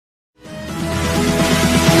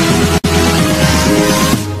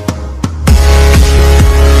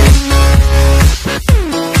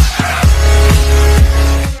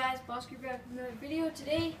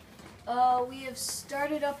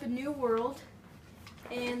off a new world,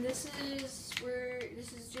 and this is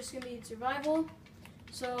just gonna be survival.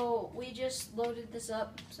 So we just loaded this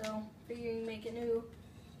up, so figuring make a new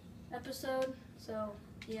episode. So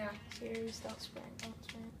yeah, Series, don't sprint.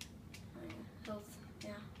 health,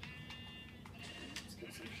 yeah. Let's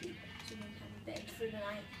get some sheep so we can kind of beg for the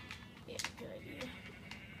night. Yeah, good idea.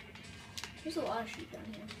 There's a lot of sheep down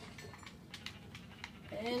here.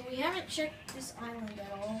 And we haven't checked this island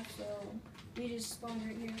at all, so we just spawned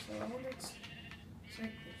right here, so I wonder it's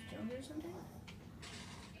like there's jungle or something?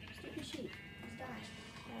 Stupid sheep, let's die.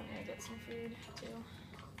 I'm gonna get some food too.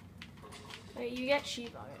 Wait, you get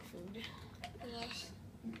sheep, I'll get food. Yes.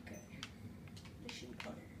 Okay. The sheep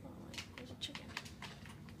cutter. Oh wait, there's a chicken.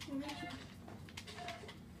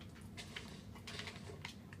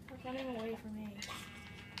 They're running away from me.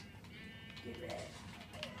 Get red.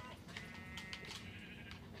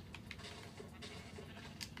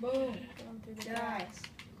 Boom. Going through the Die. grass.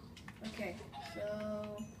 Okay,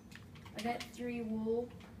 so I got 3 wool,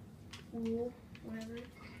 whatever.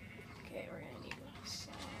 Okay, we're gonna need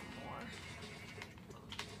some more.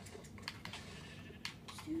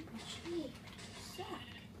 Stupid sheep. Suck.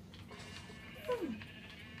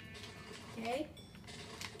 Okay.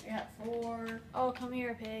 I got 4. Oh, come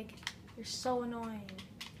here, pig. You're so annoying.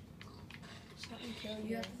 Just let me kill you.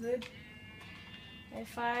 You got the food? I have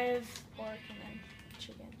 5 pork and then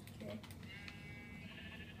chicken. Okay.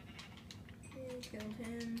 Okay, killed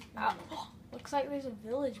him. Oh, looks like there's a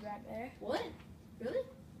village back there. What? Really?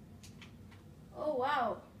 Oh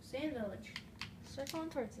wow, sand village. Start going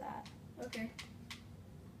towards that. Okay.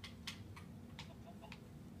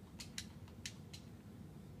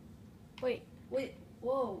 Wait.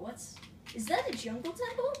 Whoa, is that a jungle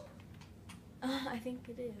temple? I think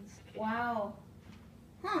it is. Wow.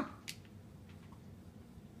 Huh.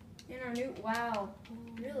 In our new, wow,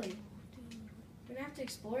 really? We're gonna have to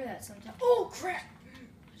explore that sometime. Oh crap!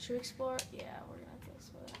 Should we explore? Yeah, we're gonna have to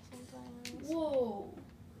explore that sometime. Whoa.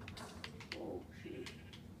 Oh shoot.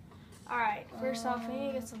 Alright, first off, we need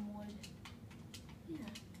to get some wood. Yeah.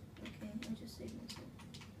 Okay, I'm just saving some.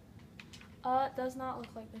 It does not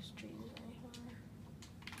look like there's trees anymore.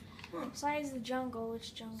 Huh. Besides the jungle,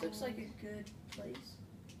 which jungle? This looks like a good place.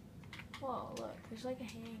 Whoa, look, there's like a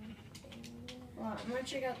hang thing. Well, I'm gonna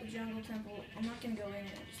check out the jungle temple. I'm not gonna go in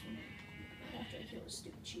it. I just wanna after I kill a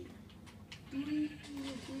stupid sheep. No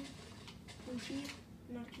sheep.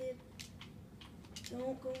 I'm not a kid.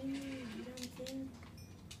 Don't go in there. You don't think?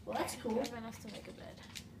 Well, that's cool. I have enough to make a bed.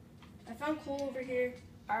 I found coal over here.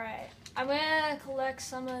 Alright, I'm gonna collect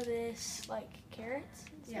some of this, like, carrots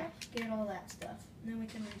and Yeah, stuff. get all that stuff. And then we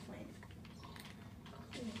can replant it.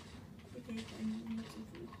 Okay, I need some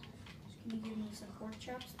food. Can you give me some pork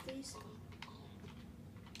chops, please?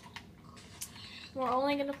 We're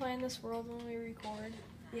only gonna play in this world when we record.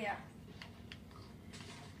 Yeah.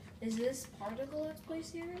 Is this part of the Let's Play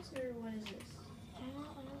series, or what is this?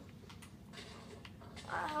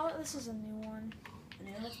 This is a new one. A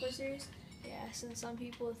new Let's Play series? Yeah, since some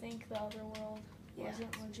people think the other world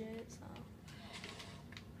wasn't legit, so.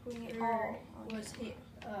 There was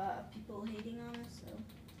people hating on us, so.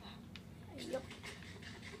 Yep.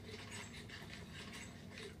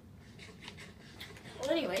 Well,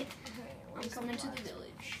 anyway, Okay, I'm where's coming to the black?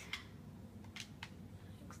 village.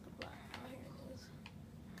 Where's the black? Oh, here it is.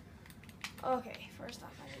 Okay, first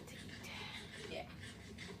off, I need to eat. Yeah.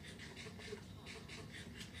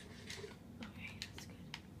 Okay, that's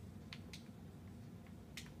good.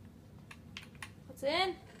 What's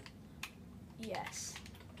in? Yes.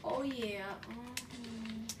 Oh yeah.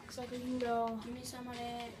 Looks like we can go. Give me some of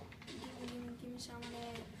that. Give me some of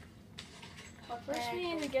that. First, we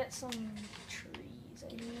need to get some trees.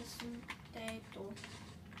 Give me some potato.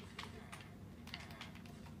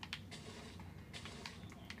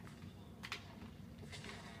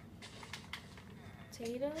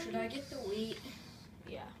 Potatoes? Should I get the wheat?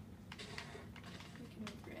 Yeah. We can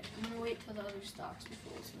make bread. I'm gonna wait till the other stocks are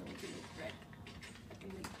full so then we can make bread. I can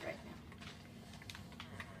make bread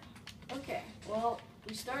now. Okay, well,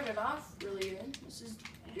 we started off really good. This is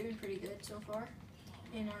doing pretty good so far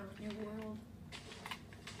in our new world.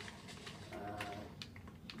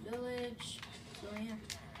 Village. So yeah.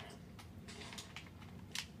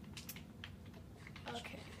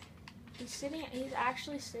 Okay. He's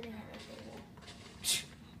actually sitting at a table.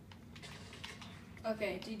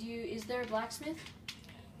 Okay, is there a blacksmith?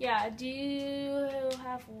 Yeah, do you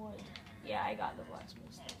have wood? Yeah, I got the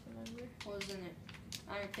blacksmith stuff, remember? What was in it?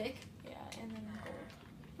 Iron pick? Yeah, and then gold.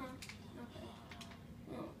 Huh, okay.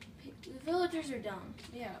 Well, the villagers are dumb.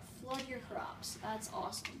 Yeah, flood your crops. That's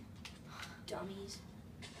awesome. Dummies.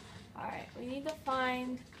 Alright, we need to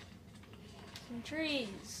find some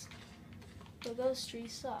trees. But those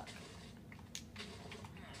trees suck.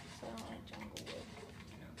 So I don't like jungle wood.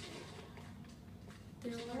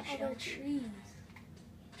 There's no other trees.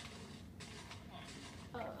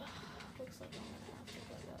 Looks like I'm gonna have to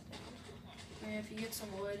put that down. Yeah, if you get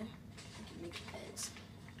some wood, you can make beds.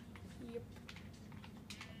 Yep.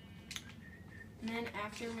 And then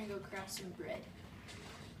after, I'm gonna go craft some bread.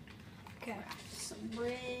 Okay. Craft some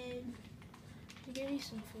bread. I'll give you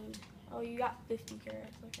some food. Oh, you got 50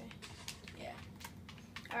 carrots. Okay. Yeah.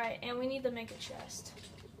 All right, and we need to make a chest.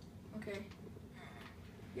 Okay.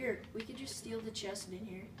 Here, we could just steal the chest in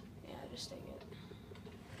here. Yeah, just take it.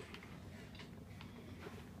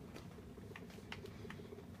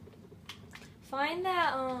 Find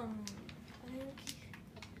that, I think,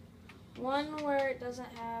 one where it doesn't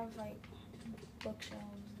have, like,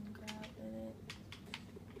 bookshelves and crap in it.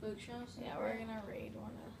 Bookshelves? Yeah, we're gonna raid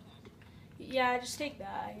one of... Yeah, just take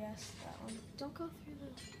that, I guess, that one. Don't go through the...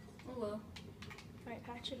 Oh, well. Alright,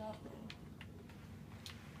 patch it up now.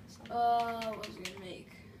 What was I gonna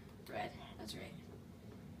make? Bread. That's right.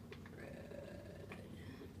 Bread.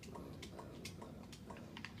 Boom, boom, boom, boom.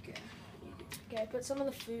 Okay. Okay, put some of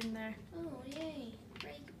the food in there. Oh, yay.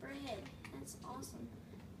 Break bread. That's awesome.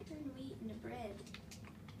 Turn wheat into bread.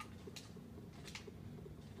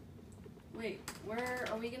 Wait, where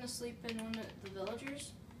are we gonna sleep in one of the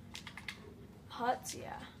villagers? Huts,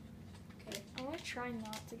 yeah. Okay. I'm gonna try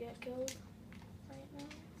not to get killed right now.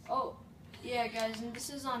 Oh, yeah, guys, and this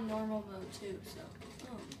is on normal mode too, so.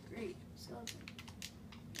 Oh, great. Skeleton.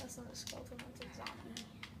 That's not a skeleton, that's a zombie.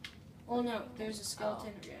 Oh no, there's a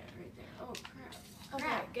skeleton right there. Oh, crap.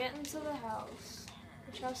 Okay, get into the house.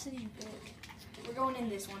 Which house did you pick? We're going in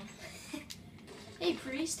this one. Hey,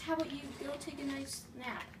 priest, how about you go take a nice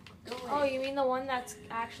nap? Go away. Oh, you mean the one that's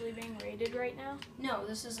actually being raided right now? No,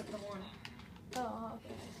 this isn't the one. Oh,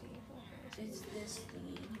 okay, I see. Okay. It's this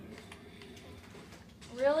thingy in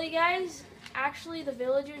here. Really, guys? Actually, the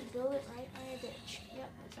villagers build it right by a ditch.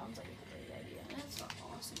 Yep, that sounds like a great idea. That's an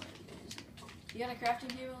awesome idea, isn't it? You got a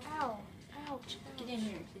crafting table? Ow. Ouch. Get in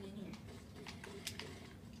here, get in here.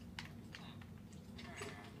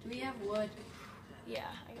 Do we have wood? Yeah,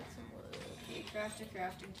 I got some wood. Okay, craft a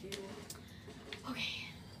crafting table. Okay.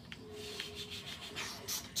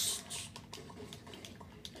 That's good.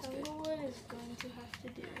 Jungle wood is going to have to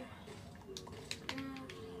do.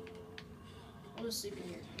 I'll just sleep in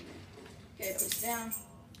here. Okay, put it down.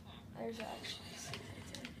 There's actually a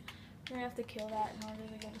skeleton. We're gonna have to kill that in order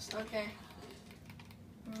to get a sleep. Okay.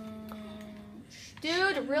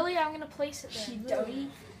 Dude, really? I'm gonna place it there. She dummy.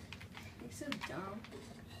 You're so dumb.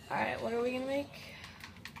 Alright, what are we gonna make?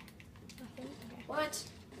 Nothing? Okay. What?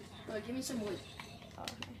 Oh, give me some wood. Oh,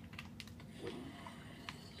 okay.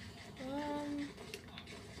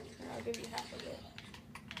 I'll give you half of it.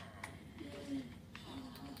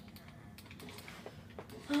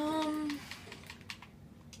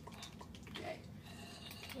 Okay.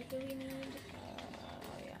 What do we need?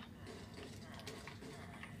 Oh yeah.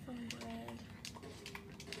 Some bread.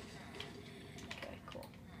 Okay, cool.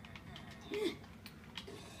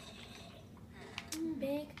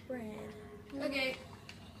 Bake bread. Okay.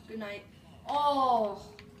 Good night. Oh!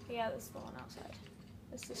 Yeah, this is the one outside.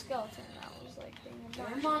 It's the skeleton that was like being There are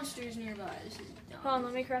obnoxious. monsters nearby. This is dumb. Hold on,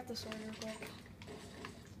 let me craft the sword real quick.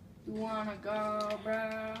 You wanna go,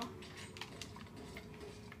 bro?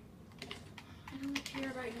 I don't care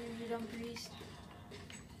about you dumb priest.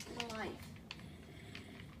 Get a life.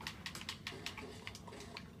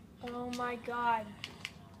 Oh my god.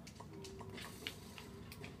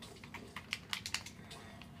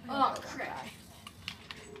 Oh, crap.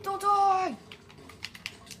 Don't die!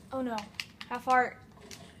 Oh no. Half heart.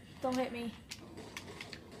 Don't hit me.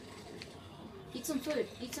 Eat some food.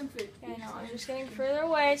 Eat some food. Yeah, I know. I'm Eat just some getting food. further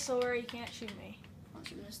away so where he can't shoot me. I'm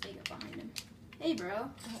just gonna stay up behind him. Hey, bro.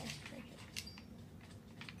 Okay, break it.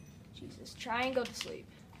 Jesus. Try and go to sleep.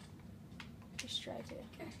 Just try to.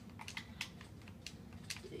 Okay.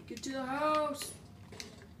 Take it to the house.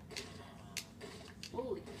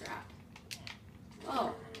 Holy crap.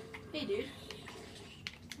 Oh. Hey, dude.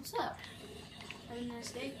 What's up? Having a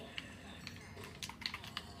nice day?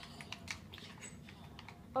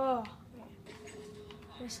 Oh. Okay.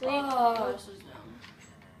 Can I sleep? Oh, this is dumb.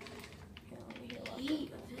 Okay, let me heal up.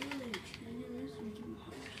 Eat a village. I never listened to you.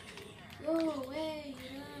 Go away,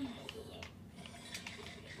 you're dumb.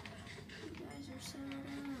 You guys are so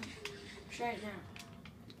dumb. Try it now.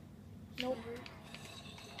 Nope.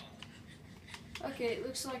 Okay, it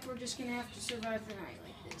looks like we're just gonna have to survive the night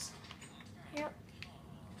like this. Yep.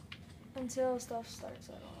 Until stuff starts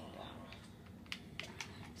settling down.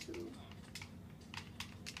 Till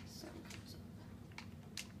sun comes up.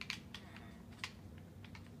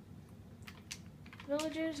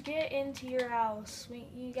 Villagers, get into your house.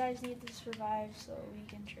 You guys need to survive so we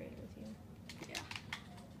can trade with you. Yeah.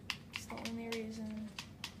 It's the only reason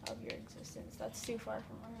of your existence. That's too far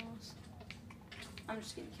from my house. I'm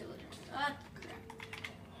just gonna kill it. Ah, crap.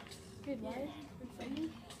 Dude, why?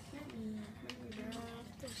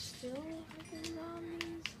 There's still fucking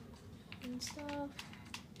zombies and stuff.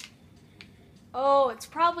 Oh, it's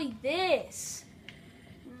probably this.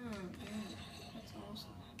 That's awesome.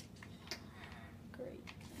 Great.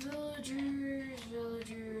 Villagers, you are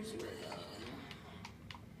done.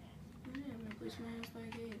 Oh, yeah, I'm gonna place my house by a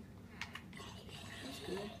cave. That's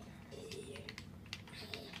good.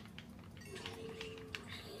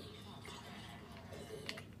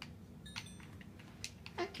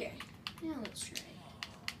 Okay, now let's try.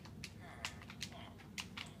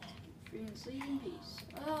 Free and sleep in peace.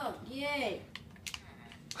 Oh, yay!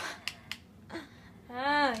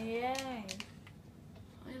 Ah, yay.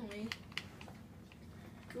 Finally.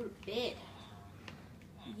 Go to bed.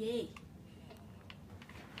 Yay.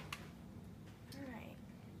 Alright.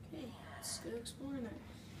 Okay, let's go exploring that.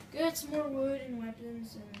 Got some more wood and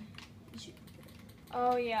weapons and you should.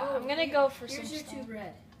 Oh, yeah. Oh, I'm gonna go for some here's your stuff. 2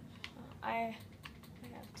 bread. I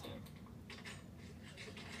have 2.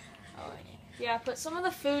 Oh, yeah. Put some of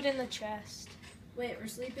the food in the chest. Wait, we're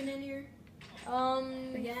sleeping in here?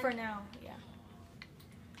 Again? For now, yeah.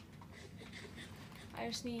 I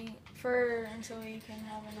just need until we can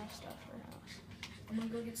have enough stuff for a house. I'm gonna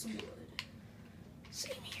go get some wood.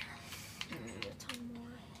 Same here. I need a ton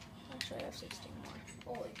more. Actually, I have 16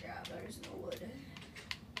 more. Holy crap, there's no wood.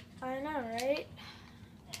 I know, right?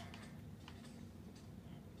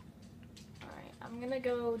 Alright, I'm gonna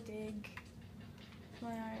go dig my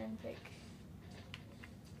iron pick.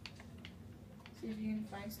 See if you can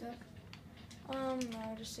find stuff.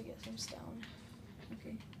 No, just to get some stone.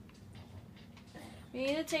 Okay. We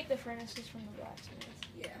need to take the furnaces from the blacksmith.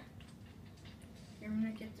 Yeah. Here, I'm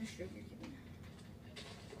gonna get the sugar cane.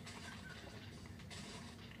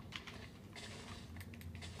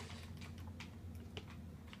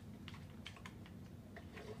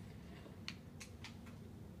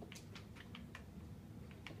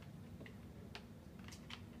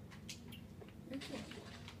 Okay.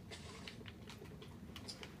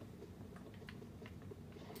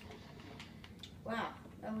 Wow,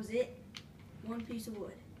 that was it? 1 piece of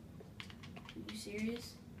wood. Are you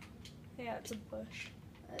serious? Yeah, it's a bush.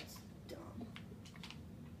 That's dumb.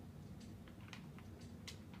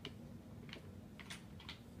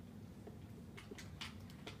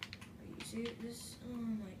 Are you serious? Oh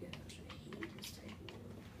my gosh, I hate this type of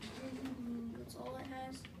wood. That's all it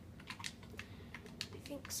has? I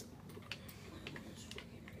think so.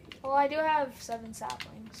 Well, I do have 7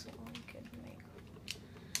 saplings, so I could make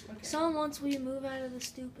some once we move out of the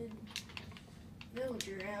stupid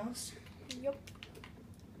villager house. Yep.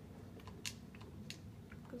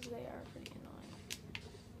 Because they are pretty annoying.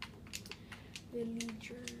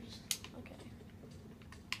 Villagers. Okay.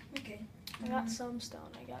 Okay. I got some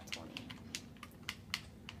stone. I got 20.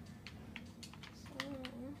 So,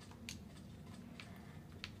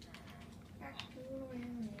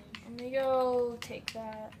 let me go take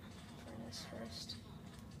that furnace first.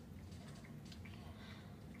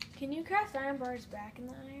 Can you craft iron bars back in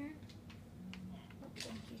the iron? I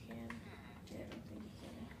don't think you can. Yeah, I don't think you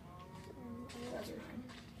can. That's fine.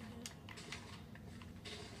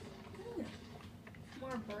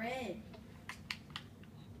 More bread.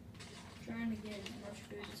 Trying to get as much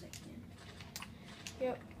food as I can.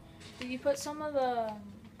 Yep. Did you put some of the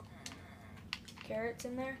carrots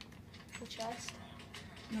in there? The chest?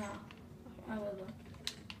 No. Okay. I will though.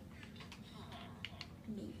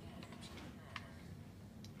 Neat.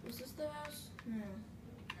 Was this the house? No. No,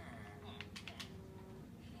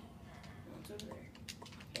 it's over there.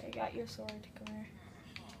 Okay, I got your sword. Come here.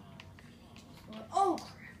 Oh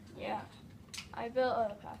crap! Yeah. I built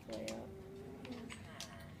a pathway up.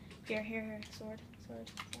 Here. Sword.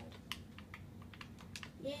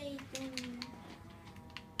 Yay!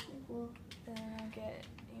 Cool. Then I'll get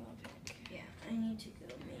you a pick. Yeah, I need to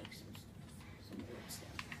go make some wood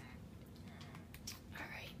stuff.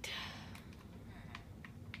 Alright.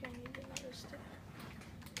 I need another stick.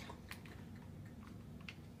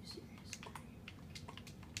 You serious?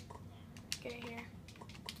 Okay, here.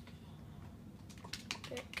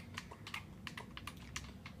 Pick.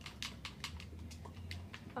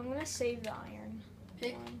 I'm gonna save the iron.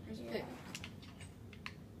 Pick? one. There's a Yeah. pick.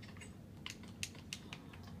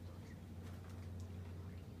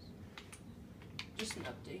 Just an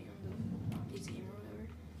update on the game or whatever.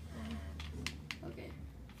 Okay.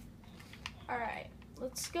 Alright,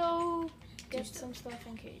 let's go get stuff. some stuff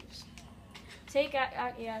in caves. Take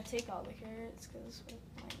all the carrots because we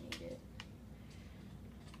might need it.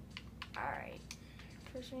 All right.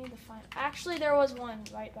 First, we need to find. Actually, there was one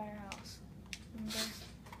right by our house. Remember?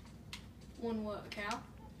 One what? A cow?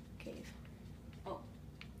 Cave. Oh.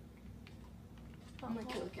 I'm gonna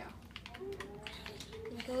kill a cow.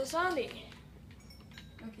 Kill a zombie.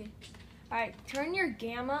 Okay. All right. Turn your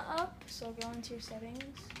gamma up. So go into your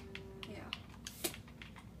settings. Yeah.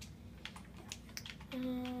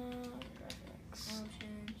 Graphics.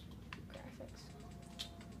 Options. Graphics.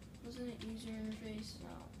 Wasn't it user interface?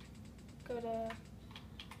 No. Go to.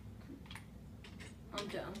 I'm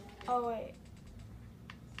done. Oh wait.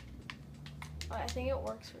 I think it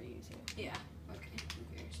works for you too. Yeah. Okay. Who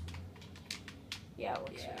cares? Yeah, it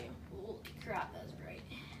works for you. Holy crap, that's right.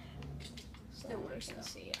 Still works can though.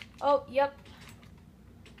 see it. Oh, yep.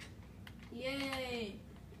 Yay!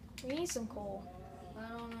 We need some coal. I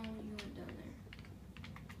don't know what you went down there.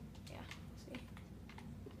 Yeah. See.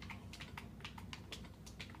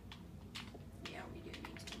 Yeah, we do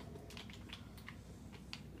need to.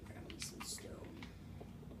 Grab me some stone.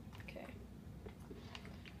 Okay.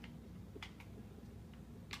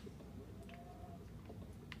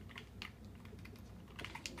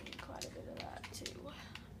 We need quite a bit of that too.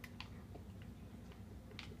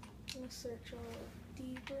 I'm gonna search a little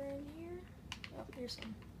deeper in here. Oh, here's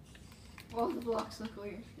some. Well, the blocks look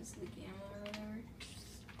weird because the gamma or whatever.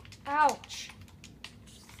 Ouch!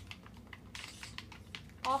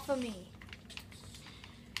 Off of me.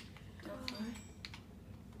 Definitely.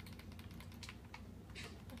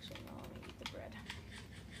 Actually, no, let me eat the bread.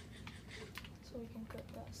 So we can cook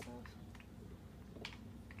that stuff.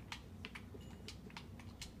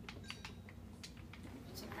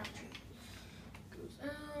 It's an outro. Goes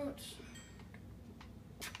out.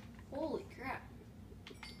 Holy crap.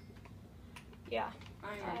 Yeah,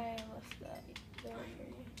 Iron. I left that there for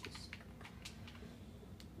you.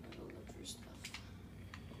 I'll go look for stuff.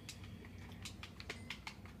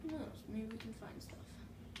 Who knows? Maybe we can find stuff.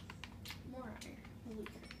 More iron. Holy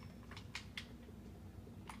crap.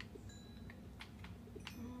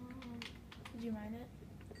 Did you mine it?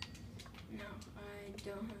 No, I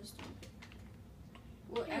don't have a stone pick.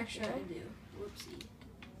 Well, Yeah, actually, sure. I do. Whoopsie.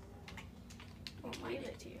 I'll mine give it.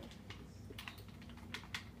 it to you.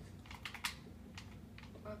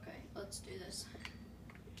 Okay, let's do this.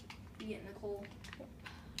 You getting the coal?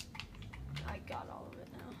 I got all of it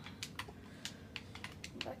now.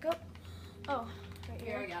 Back up. Oh, right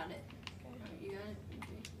Here, I here. got it. Okay. Alright, you got it?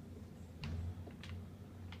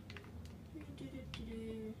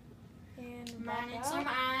 Okay. And back Mining up. some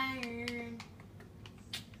iron.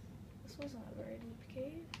 This wasn't a very deep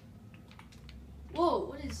cave. Whoa,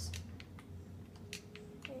 what is...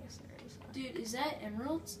 Yes, there is. Dude, is that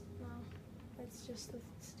emeralds? No, it's just the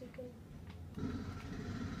stupid.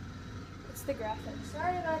 It's the graphics.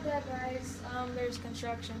 Sorry about that, guys. There's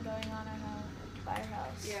construction going on by our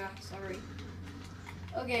house. Yeah, sorry.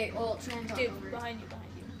 Okay, well, try and talk Dude, over it. behind you.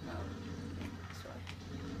 Oh. This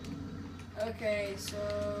way. Okay, so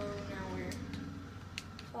now we're...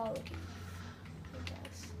 Follow the key. Hey,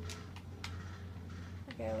 guys.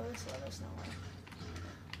 Okay, well, just let us know where.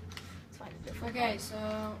 Let's find a different Okay, one. so...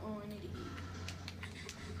 Oh, I need to eat.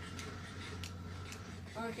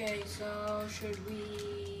 Okay, so should we...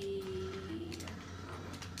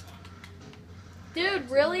 Dude,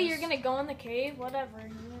 really? You're gonna go in the cave? Whatever.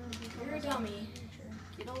 You're a dummy.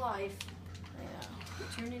 Get alive. I know.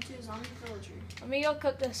 Turn into a zombie villager. Let me go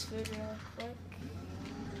cook this food real quick.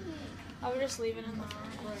 I would just leave it in the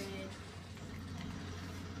fridge.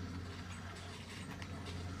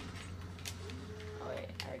 Oh wait,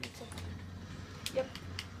 I already took it. Yep.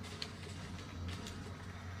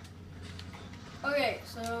 Okay,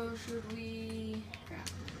 so should we... Crap.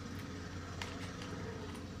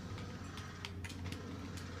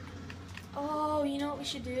 Oh, you know what we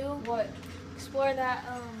should do? What? Explore that,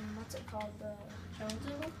 what's it called? The,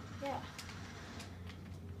 yeah.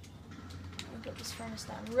 Let me put this furnace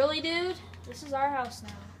down. Really, dude? This is our house now.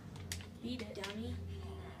 Beat it. Dummy.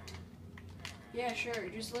 Yeah, sure.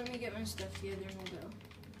 Just let me get my stuff together and we'll go.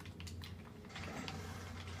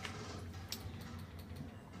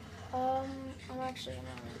 I'm actually gonna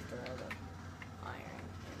throw the iron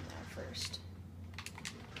in there first.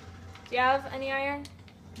 Do you have any iron?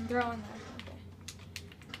 Throw in there. Okay.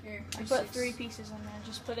 Here, I there's put 6. 3 pieces in there.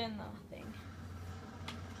 Just put in the thing.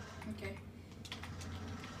 Okay.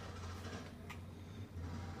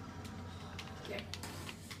 Okay.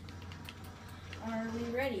 Are we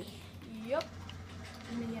ready? Yep.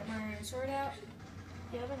 Let me get my iron sword out.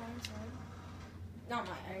 You have an iron sword. Not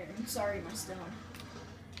my iron. Sorry, my stone.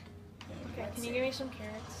 Okay, can you give me some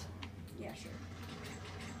carrots? Yeah, sure.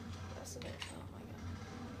 That's a bit. Oh.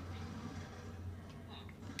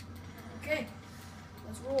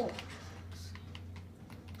 Cool.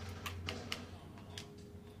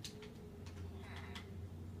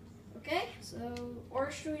 Okay, so, or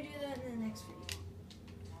should we do that in the next video?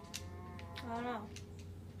 I don't know.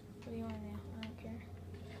 What do you want to do? I don't care.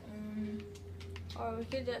 Or we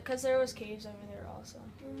could, because there was caves over there also.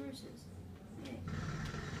 Where's this? Hey.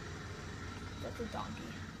 That's a donkey.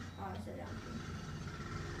 Oh, it's a donkey.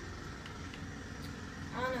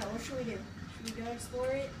 I don't know. What should we do? Should we go explore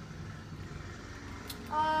it?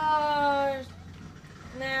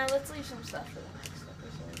 Nah, let's leave some stuff for the next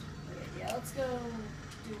episode. Okay, yeah, let's go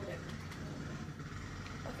do whatever.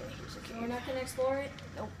 Okay, here's a So cave. we're not gonna explore it?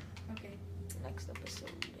 Nope. Okay. Next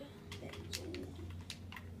episode.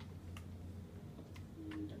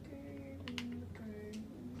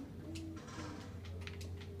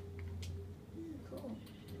 Cool.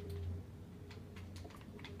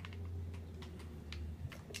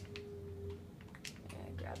 Yeah,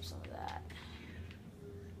 grab some of that.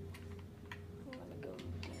 I'm gonna go down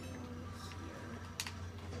here.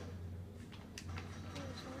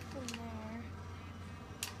 There's nothing there.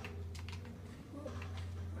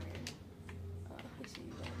 I see you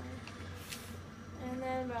down there. And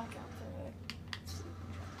then back out to it.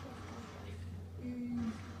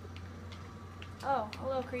 Oh,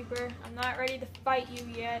 hello, creeper. I'm not ready to fight you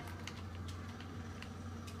yet.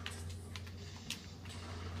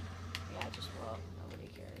 Yeah, just well, nobody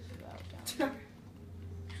cares about down there.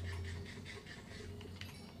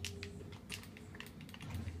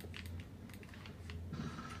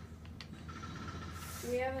 Do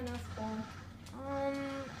we have enough coal?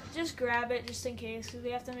 Just grab it just in case, because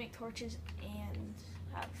we have to make torches and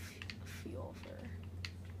have fuel for.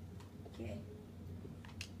 Okay.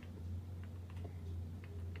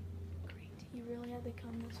 Great. You really had to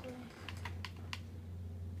come this way.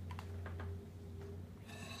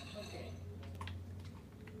 Okay.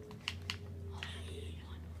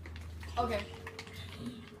 Okay.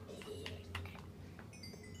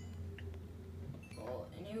 Well,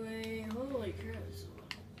 anyway, holy crap. This is a lot.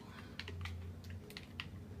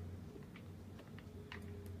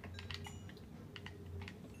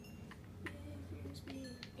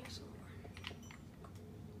 Yes,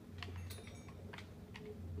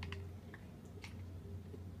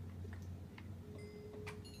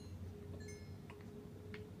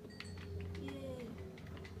 Yay.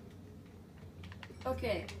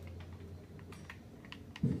 Okay.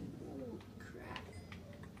 Holy crap.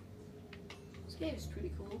 This game is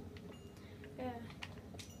pretty cool. Yeah.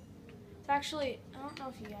 It's actually, I don't know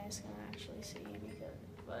if you guys can actually see because,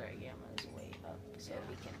 but our camera is way up, so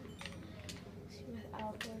we can see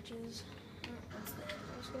without torches. What's that?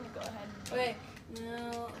 I'm just gonna go ahead and. Okay.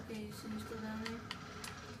 No. Okay, so you're still down there?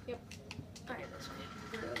 Yep. Alright, this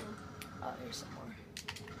way. Bro. Oh, there's some more.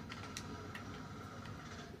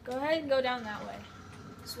 Go ahead and go down that way.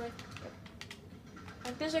 This way?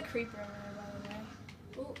 Like, there's a creeper over there, by the way.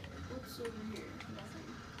 Oh, what's over here? Nothing.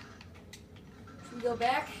 Should we go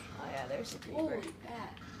back? Oh yeah, there's a creeper. Holy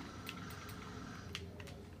bat.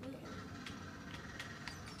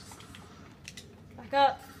 Back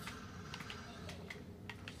up.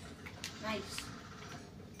 Nice.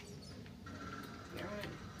 Yeah, I'm gonna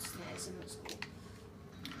snag some of this coal.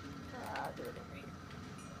 Do it over here.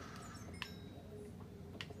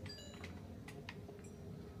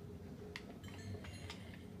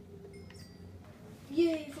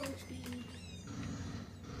 Yay, full speed.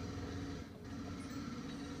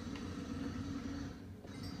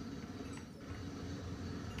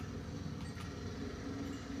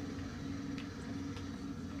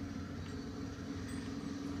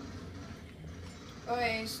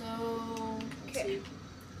 Okay, so Okay.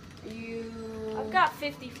 You. I've got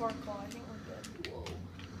 54 coal. I think we're good. Whoa.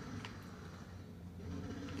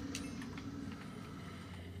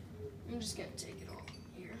 I'm just gonna take it all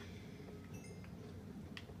here.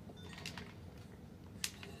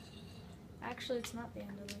 Actually, it's not the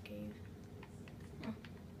end of the cave. Huh.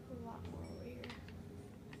 A lot more over here.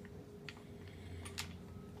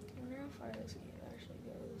 I wonder how far this cave actually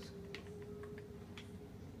goes.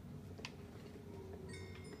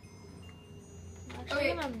 I'm actually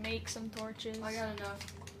Okay. gonna make some torches. I got enough.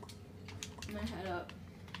 I'm gonna head up.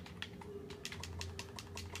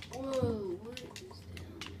 Whoa, what is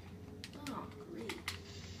down? Oh, great.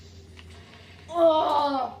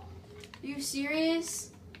 Oh! Are you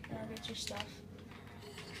serious? I'll get your stuff.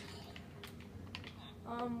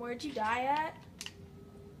 Where'd you die at?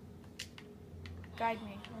 Guide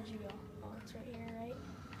me. Where'd you go? Oh, it's right here, right?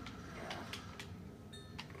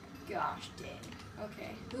 Yeah. Gosh dang.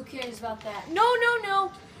 Okay, who cares about that? No, no,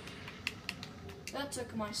 no! That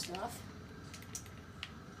took my stuff.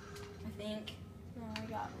 I think. No, I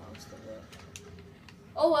got most of it.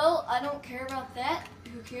 Oh well, I don't care about that.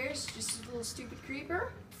 Who cares? Just a little stupid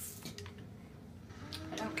creeper.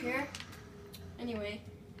 I don't care. Anyway.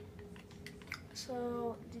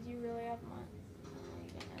 So, did you really have much? You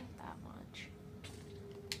didn't have that much.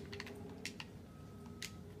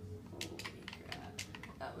 Holy crap.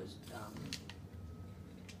 That was dumb.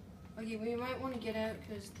 Okay, we might want to get out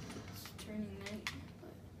because it's turning night.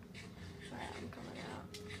 But Alright, I'm coming out.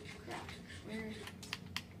 crap. Where?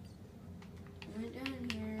 We went down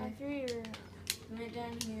here. I threw your... We went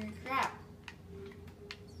down here. Crap.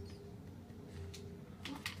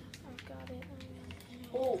 I've got it.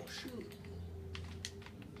 Oh, shoot.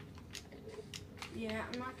 Yeah,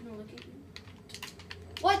 I'm not gonna look at you.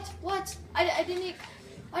 What? What? I didn't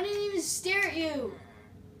even stare at you.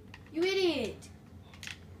 You idiot.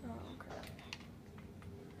 Oh, crap.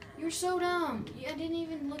 You're so dumb. I didn't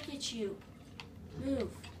even look at you.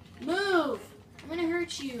 Move. Move! I'm gonna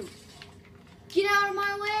hurt you. Get out of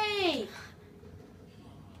my way!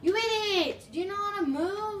 You idiot! Do you know how to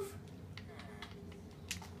move?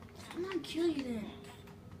 I'm gonna kill you then.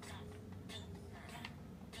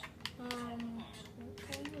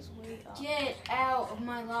 Pain was way up. Get out of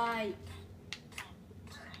my life.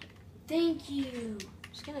 Thank you. I'm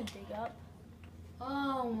just gonna dig up.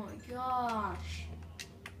 Oh my gosh.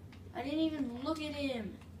 I didn't even look at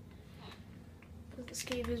him. This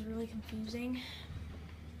cave is really confusing.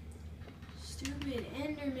 Stupid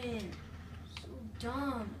Enderman. So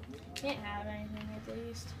dumb. Can't have anything at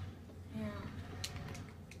least. Yeah.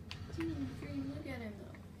 Didn't even freaking look at him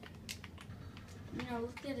though. You know,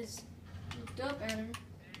 looked up at him.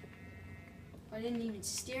 But I didn't even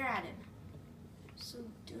stare at him. So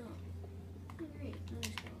dumb. Oh, great,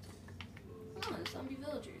 another skeleton. Oh, a zombie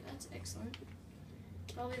villager. That's excellent.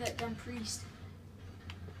 Probably that dumb priest.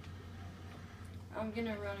 I'm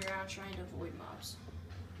gonna run around trying to avoid mobs.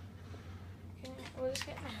 Okay, we'll just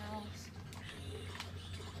get in the house.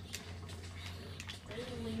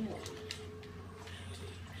 Holy moly.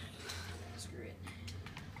 Screw it.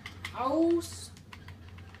 House.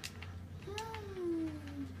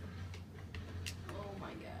 Oh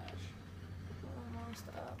my gosh. Almost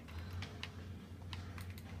up.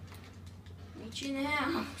 Meet you in the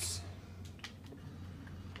house.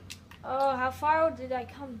 Oh, how far did I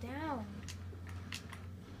come down?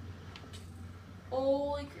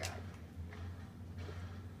 Holy crap.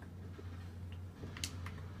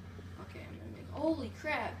 Okay, I'm gonna make. Holy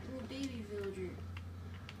crap, little baby villager.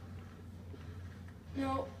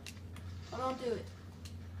 No, I don't do it.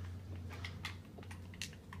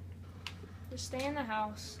 Just stay in the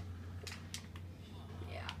house.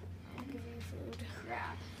 Yeah, I'll give you food.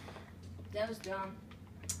 crap. That was dumb.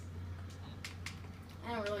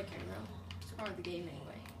 I don't really care though. It's part of the game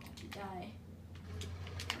anyway. You die.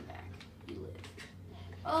 Come back. You live.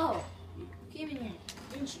 Oh! You came in here,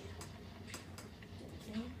 didn't you?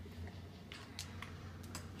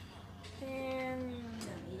 And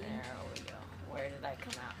there we go. Where did I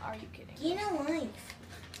come out? Are you kidding? Get a life.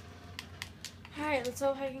 Alright, let's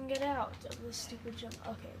hope I can get out of this stupid jump.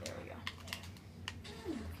 Okay, there we go.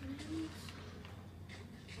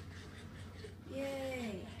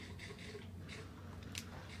 Yay.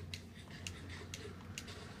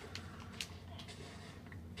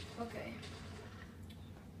 Okay.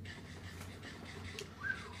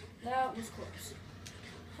 That was close.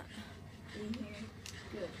 In here.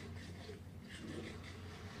 Good.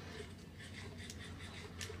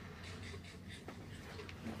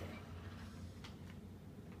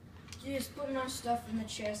 Okay. Just put enough stuff in the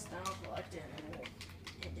chest and I'll collect it and we'll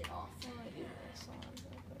end it off. I'm gonna do this one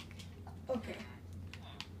real quick. Okay.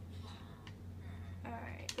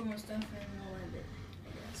 Alright. Put more stuff in and we'll end it, I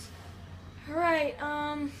guess. Alright,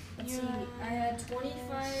 Let's see. I had 25.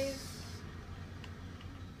 There's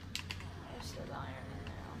still iron in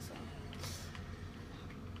there also.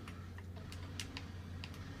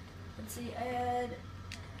 Let's see. I had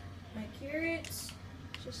my carrots.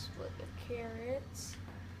 Just split the carrots.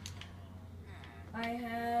 I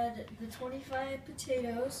had the 25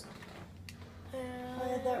 potatoes. I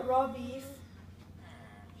had And that raw beef.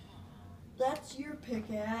 That's your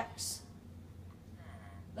pickaxe.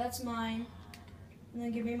 That's mine. And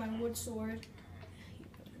then give me my wood sword.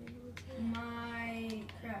 My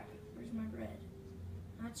crap. Where's my bread?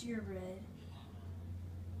 That's your bread.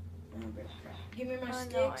 No bread. Crap. Give me my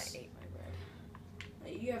sticks. no, I ate my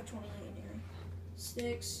bread. You have 28 anyway.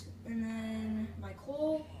 Sticks, and then my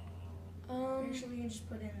coal. Actually, you can just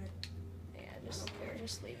put in the. Yeah,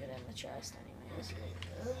 just leave it in the chest anyways.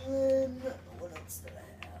 And then what else did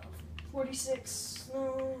I have? 46. No,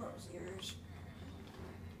 that was yours.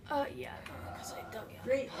 Yeah, because I dug it.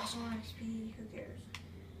 Great, that's on XP. Who cares?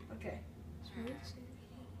 Okay. Smooth.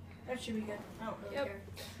 That should be good. I don't really Yep. care.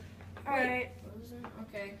 Alright.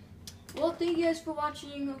 Okay. Well, thank you guys for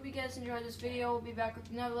watching. Hope you guys enjoyed this video. We'll be back with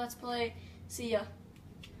another Let's Play. See ya.